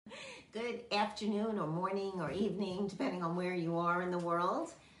Good afternoon or morning or evening, depending on where you are in the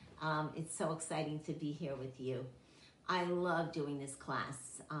world. It's so exciting to be here with you. I love doing this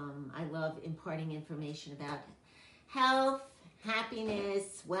class. I love imparting information about health,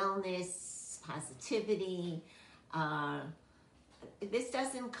 happiness, wellness, positivity. Uh, this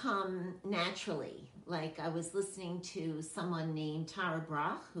doesn't come naturally. Like I was listening to someone named Tara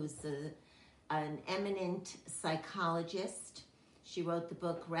Brach, who's an eminent psychologist. She wrote the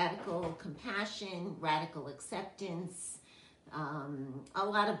book Radical Compassion, Radical Acceptance, a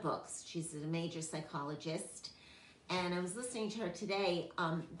lot of books. She's a major psychologist. And I was listening to her today.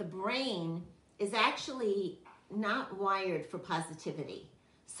 The brain is actually not wired for positivity.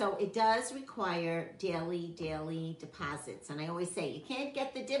 So it does require daily deposits. And I always say you can't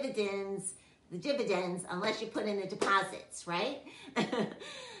get the dividends unless you put in the deposits, right?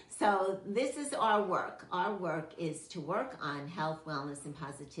 So this is our work. Our work is to work on health, wellness, and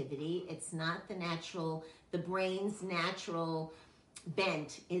positivity. It's not the brain's natural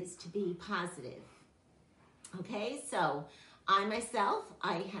bent is to be positive. Okay, so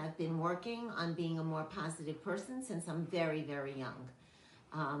I have been working on being a more positive person since I'm very young.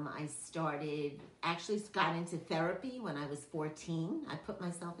 I actually got into therapy when I was 14. I put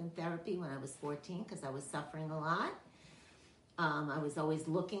myself in therapy when I was 14 because I was suffering a lot. I was always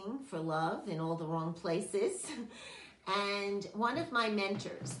looking for love in all the wrong places. And one of my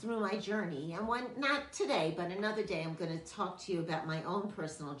mentors through my journey, and not today, but another day, I'm going to talk to you about my own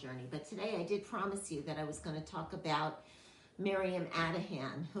personal journey. But today I did promise you that I was going to talk about Miriam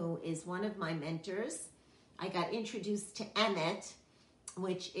Adahan, who is one of my mentors. I got introduced to Emet,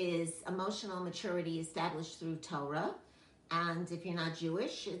 which is emotional maturity established through Torah. And if you're not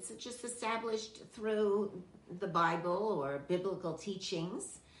Jewish, it's just established through the Bible or biblical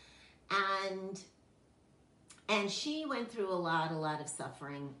teachings. And she went through a lot of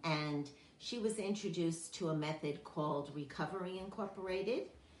suffering, and she was introduced to a method called Recovery Incorporated,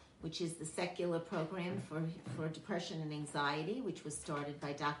 which is the secular program for depression and anxiety, which was started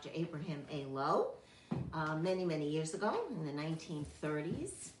by Dr. Abraham A. Lowe many years ago in the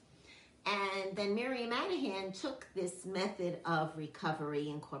 1930s. And then Miriam Adahan took this method of Recovery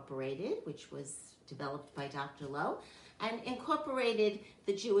Incorporated, which was developed by Dr. Lowe, and incorporated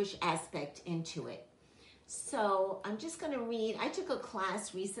the Jewish aspect into it. So I'm just going to read. I took a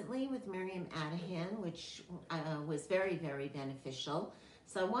class recently with Miriam Adahan, which was very beneficial.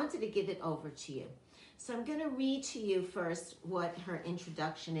 So I wanted to give it over to you. So I'm going to read to you first what her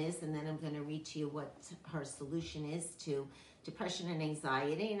introduction is, and then I'm going to read to you what her solution is to depression and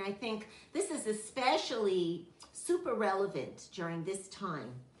anxiety. And I think this is especially super relevant during this time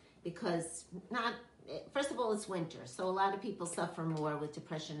because first of all, it's winter. So a lot of people suffer more with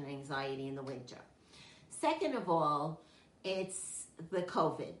depression and anxiety in the winter. Second of all, it's the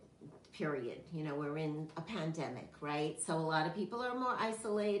COVID period. We're in a pandemic, right? So a lot of people are more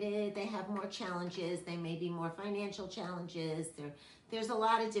isolated. They have more challenges. They may be more financial challenges. There's a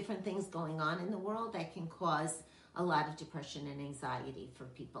lot of different things going on in the world that can cause a lot of depression and anxiety for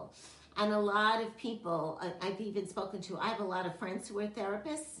people. And a lot of people, I've even spoken to, I have a lot of friends who are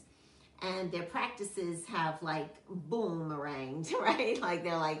therapists, and their practices have like boomeranged, right? Like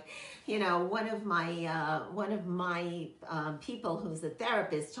they're like, one of my people who's a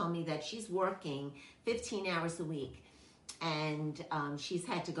therapist told me that she's working 15 hours a week, and she's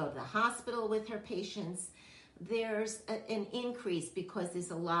had to go to the hospital with her patients. There's an increase because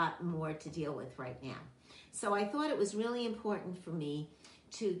there's a lot more to deal with right now. So I thought it was really important for me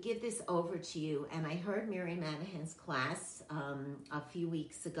to give this over to you. And I heard Miriam Adahan's class a few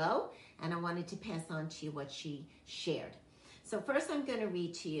weeks ago, and I wanted to pass on to you what she shared. So first I'm going to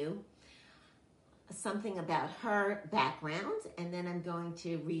read to you something about her background, and then I'm going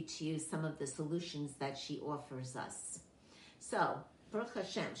to read to you some of the solutions that she offers us. So, Baruch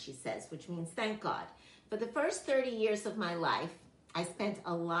Hashem, she says, which means thank God. For the first 30 years of my life, I spent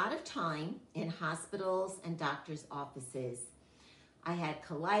a lot of time in hospitals and doctors' offices. I had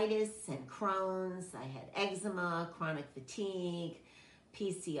colitis and Crohn's, I had eczema, chronic fatigue,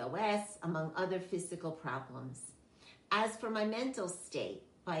 PCOS, among other physical problems. As for my mental state,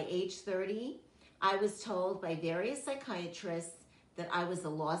 by age 30, I was told by various psychiatrists that I was a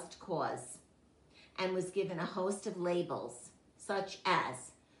lost cause and was given a host of labels, such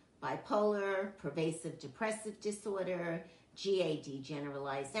as bipolar, pervasive depressive disorder, GAD,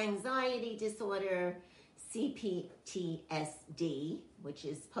 generalized anxiety disorder, CPTSD, which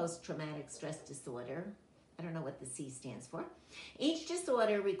is post-traumatic stress disorder. I don't know what the C stands for. Each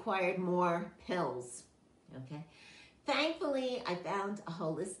disorder required more pills, okay? Thankfully, I found a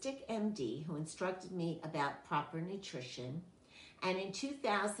holistic MD who instructed me about proper nutrition And in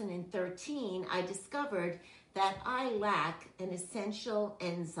 2013, I discovered that I lack an essential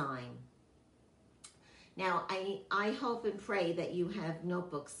enzyme. Now, I hope and pray that you have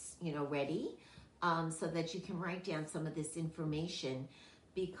notebooks, ready, so that you can write down some of this information,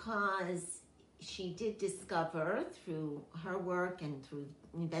 because she did discover through her work and through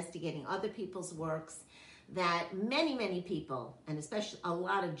investigating other people's works that many, many people, and especially a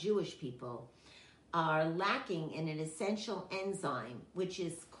lot of Jewish people, are lacking in an essential enzyme, which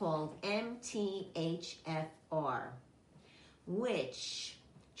is called MTHFR, which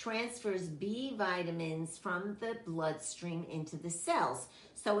transfers B vitamins from the bloodstream into the cells.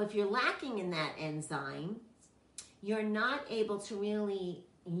 So if you're lacking in that enzyme, you're not able to really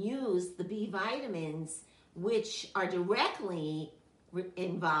use the B vitamins, which are directly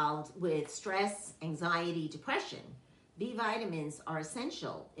involved with stress, anxiety, depression. B vitamins are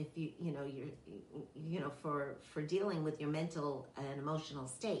essential if for dealing with your mental and emotional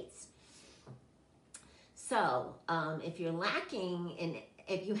states. So if you're lacking in,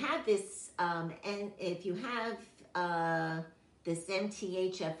 if you have this, and if you have this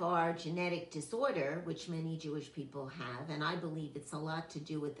MTHFR genetic disorder, which many Jewish people have, and I believe it's a lot to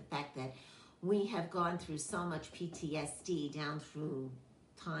do with the fact that we have gone through so much PTSD down through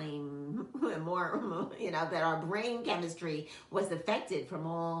time, more, that our brain chemistry was affected from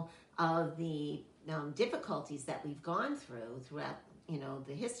all of the difficulties that we've gone throughout,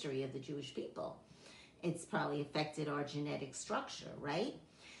 the history of the Jewish people. It's probably affected our genetic structure, right?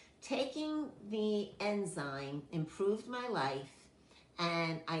 Taking the enzyme improved my life,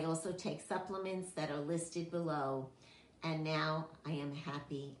 and I also take supplements that are listed below, and now I am a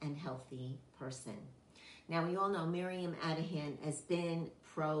happy and healthy person. Now, we all know Miriam Adahan has been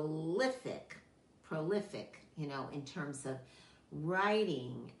prolific, in terms of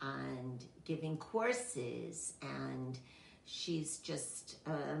writing and giving courses, and she's just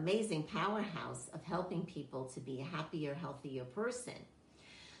an amazing powerhouse of helping people to be a happier, healthier person.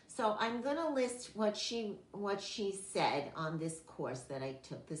 So I'm going to list what she said on this course that I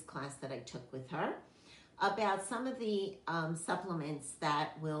took, this class that I took with her, about some of the supplements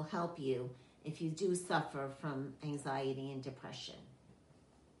that will help you if you do suffer from anxiety and depression.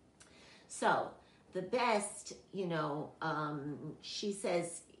 So the best, she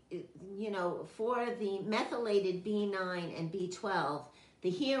says, for the methylated B9 and B12, the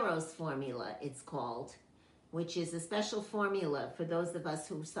HEROES formula, it's called, which is a special formula for those of us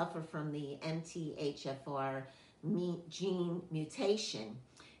who suffer from the MTHFR gene mutation.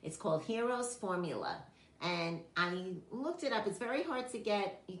 It's called HEROES formula. And I looked it up. It's very hard to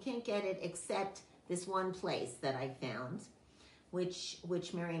get. You can't get it except this one place that I found, which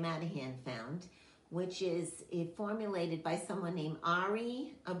Miriam Adahan found, which is formulated by someone named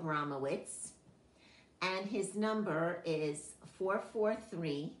Ari Abramowitz. And his number is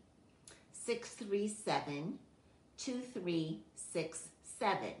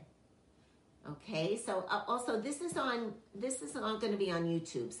 443-637-2367. Okay, so also this is going to be on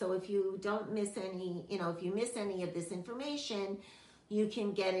YouTube. So if you don't miss any, if you miss any of this information, you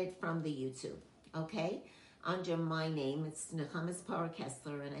can get it from the YouTube. Okay, under my name, it's Nechama Zipporah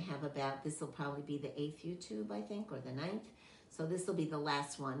Kessler, and I have this will probably be the 8th YouTube, I think, or the 9th. So this will be the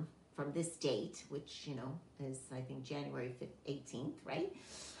last one from this date, which, is, I think, January 18th, right?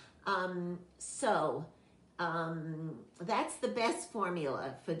 That's the best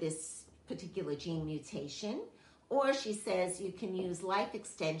formula for this particular gene mutation. Or she says you can use life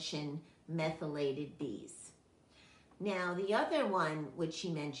extension methylated Bs. Now, the other one which she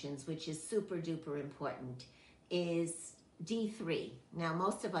mentions, which is super duper important, is D3. Now,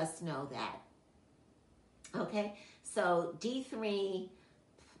 most of us know that. Okay, so D3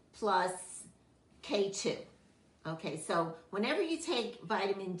 plus K2. Okay, so whenever you take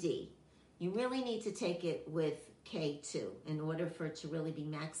vitamin D, you really need to take it with K2 in order for it to really be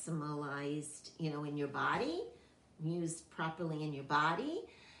maximalized, in your body, used properly in your body.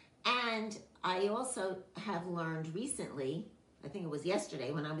 And I also have learned recently, I think it was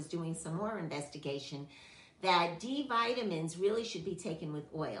yesterday when I was doing some more investigation, that D vitamins really should be taken with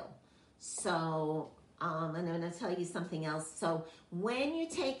oil. So I'm going to tell you something else. So when you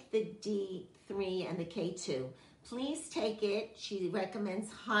take the D3 and the K2, please take it, she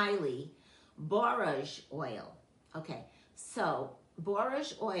recommends highly, borage oil. Okay, so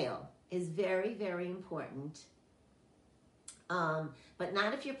borage oil is very, very important, but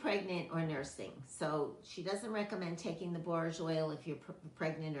not if you're pregnant or nursing. So she doesn't recommend taking the borage oil if you're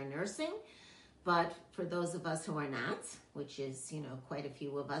pregnant or nursing, but for those of us who are not, which is, quite a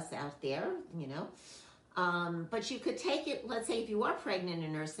few of us out there, But you could take it, let's say if you are pregnant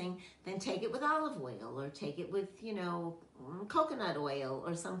and nursing, then take it with olive oil or take it with, coconut oil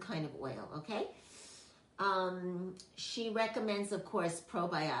or some kind of oil, okay? She recommends, of course,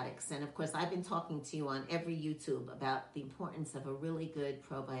 probiotics. And of course, I've been talking to you on every YouTube about the importance of a really good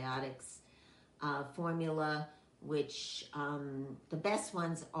probiotics formula, which the best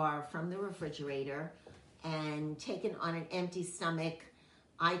ones are from the refrigerator and taken on an empty stomach.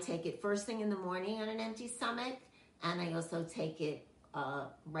 I take it first thing in the morning on an empty stomach, and I also take it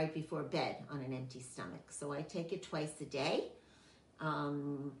right before bed on an empty stomach. So I take it twice a day.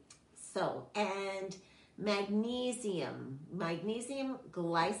 And magnesium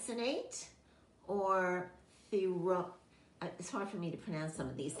glycinate or it's hard for me to pronounce some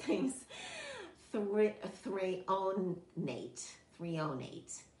of these things. Threonate,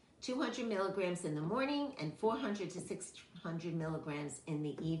 200 milligrams in the morning and 400 to 600 milligrams in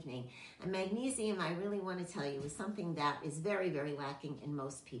the evening. And magnesium, I really want to tell you, is something that is very, very lacking in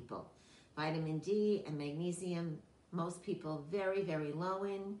most people. Vitamin D and magnesium, most people very, very low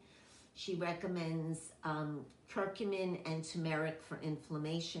in. She recommends curcumin and turmeric for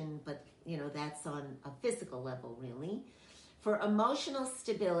inflammation, but that's on a physical level, really. For emotional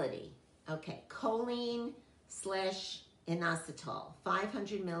stability, okay, choline / inositol,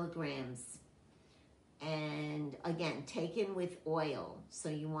 500 milligrams. And again, taken with oil. So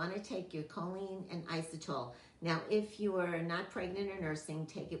you want to take your choline and inositol. Now, if you are not pregnant or nursing,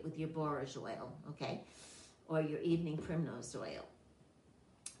 take it with your borage oil, okay? Or your evening primrose oil.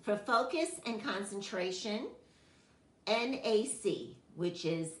 For focus and concentration, NAC, which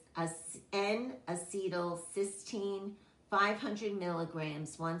is N-acetylcysteine, 500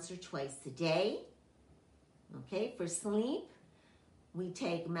 milligrams once or twice a day. Okay, for sleep, we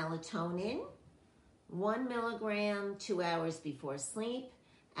take melatonin, 1 milligram 2 hours before sleep,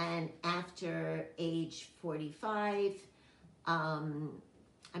 and after age 45.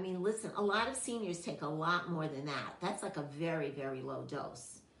 Listen, a lot of seniors take a lot more than that. That's like a very, very low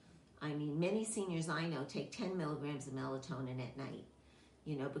dose. Many seniors I know take 10 milligrams of melatonin at night,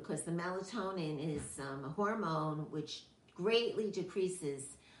 because the melatonin is a hormone which greatly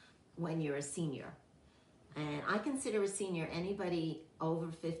decreases when you're a senior. And I consider a senior anybody over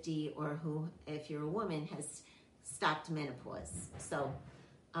 50 or who, if you're a woman, has stopped menopause. So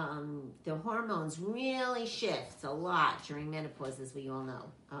the hormones really shift a lot during menopause, as we all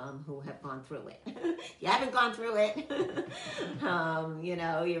know, who have gone through it. If you haven't gone through it,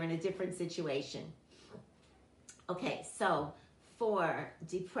 you're in a different situation. Okay, so for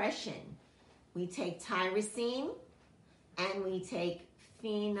depression, we take tyrosine and we take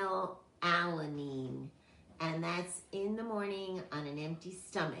phenylalanine. And that's in the morning on an empty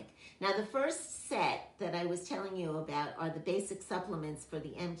stomach. Now, the first set that I was telling you about are the basic supplements for the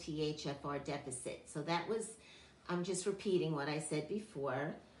MTHFR deficit. So that was, I'm just repeating what I said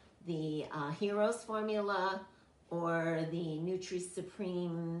before, the Heroes formula or the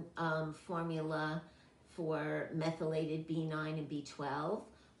Nutri-Supreme formula for methylated B9 and B12,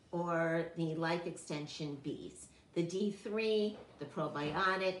 or the Life Extension Bs. The D3, the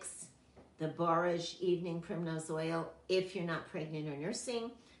probiotics, the borage evening primrose oil, if you're not pregnant or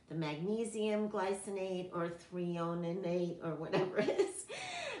nursing, the magnesium glycinate or threonate or whatever it is,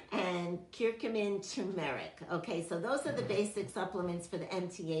 and curcumin turmeric. Okay, so those are the basic supplements for the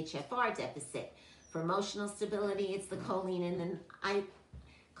MTHFR deficit. For emotional stability, it's the choline and then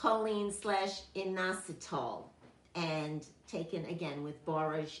choline / inositol, and taken again with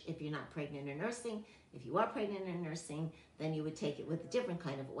borage if you're not pregnant or nursing. If you are pregnant or nursing, then you would take it with a different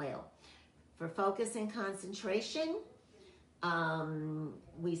kind of oil. For focus and concentration,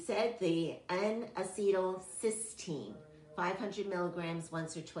 we said the N-acetylcysteine, 500 milligrams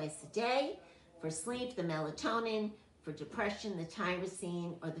once or twice a day. For sleep, the melatonin. For depression, the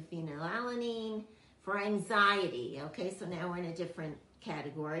tyrosine or the phenylalanine. For anxiety, okay, so now we're in a different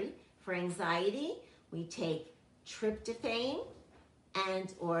category. For anxiety, we take tryptophan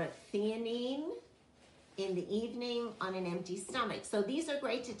and or theanine in the evening on an empty stomach. So these are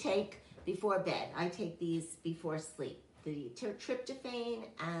great to take before bed. I take these before sleep. The tryptophan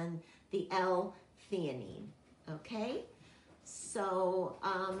and the L-theanine, okay? So,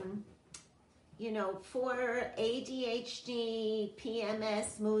 for ADHD,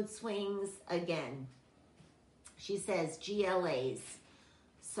 PMS, mood swings, again, she says GLAs.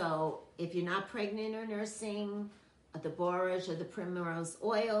 So if you're not pregnant or nursing, the borage or the primrose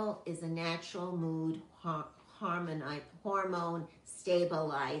oil is a natural mood hormone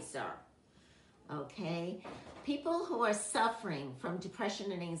stabilizer. Okay? People who are suffering from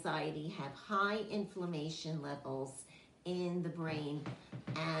depression and anxiety have high inflammation levels in the brain,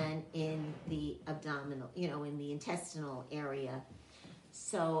 and in the abdominal, in the intestinal area.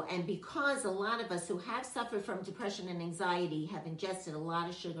 So, and because a lot of us who have suffered from depression and anxiety have ingested a lot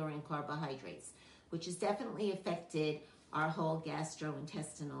of sugar and carbohydrates, which has definitely affected our whole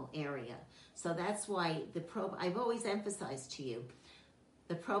gastrointestinal area. So that's why I've always emphasized to you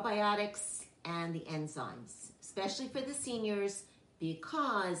the probiotics and the enzymes, especially for the seniors,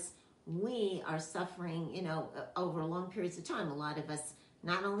 because we are suffering, over long periods of time. A lot of us,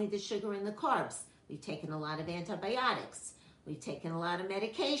 not only the sugar and the carbs, we've taken a lot of antibiotics, we've taken a lot of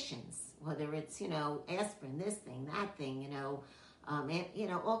medications, whether it's, aspirin, this thing, that thing,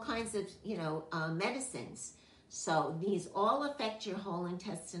 all kinds of, medicines. So these all affect your whole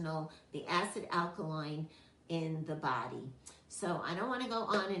intestinal, the acid alkaline in the body. So I don't want to go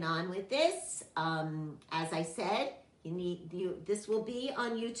on and on with this. As I said, this will be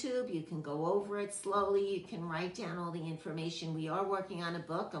on YouTube. You can go over it slowly. You can write down all the information. We are working on a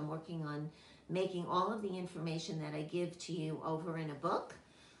book. I'm working on making all of the information that I give to you over in a book.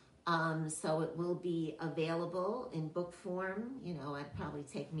 So it will be available in book form. It'd probably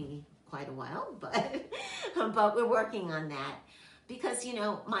take me quite a while, but we're working on that. Because,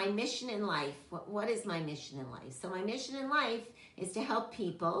 my mission in life, what is my mission in life? So my mission in life is to help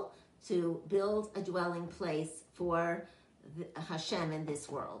people to build a dwelling place for Hashem in this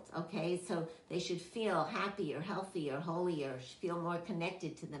world, okay? So they should feel happier, healthier, holier, feel more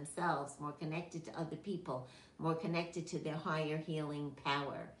connected to themselves, more connected to other people, more connected to their higher healing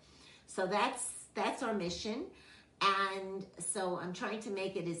power. So that's our mission. And so I'm trying to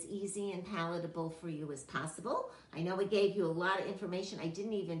make it as easy and palatable for you as possible. I know I gave you a lot of information I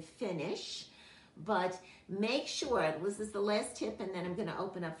didn't even finish, but make sure, this is the last tip, and then I'm going to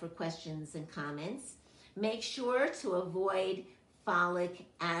open up for questions and comments. Make sure to avoid folic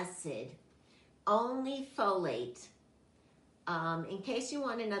acid. Only folate. In case you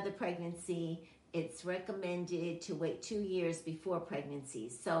want another pregnancy, it's recommended to wait 2 years before pregnancy.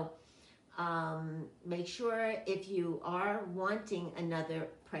 So make sure if you are wanting another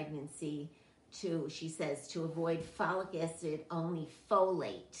pregnancy she says, to avoid folic acid, only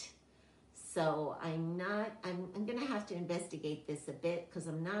folate. So I'm going to have to investigate this a bit because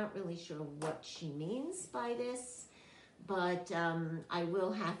I'm not really sure what she means by this, but I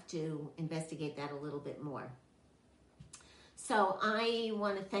will have to investigate that a little bit more. So I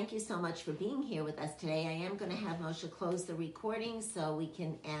want to thank you so much for being here with us today. I am going to have Moshe close the recording so we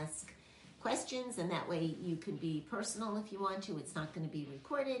can ask questions, and that way you can be personal if you want to. It's not going to be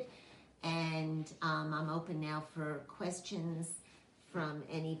recorded. And I'm open now for questions from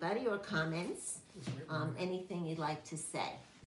anybody or comments, anything you'd like to say.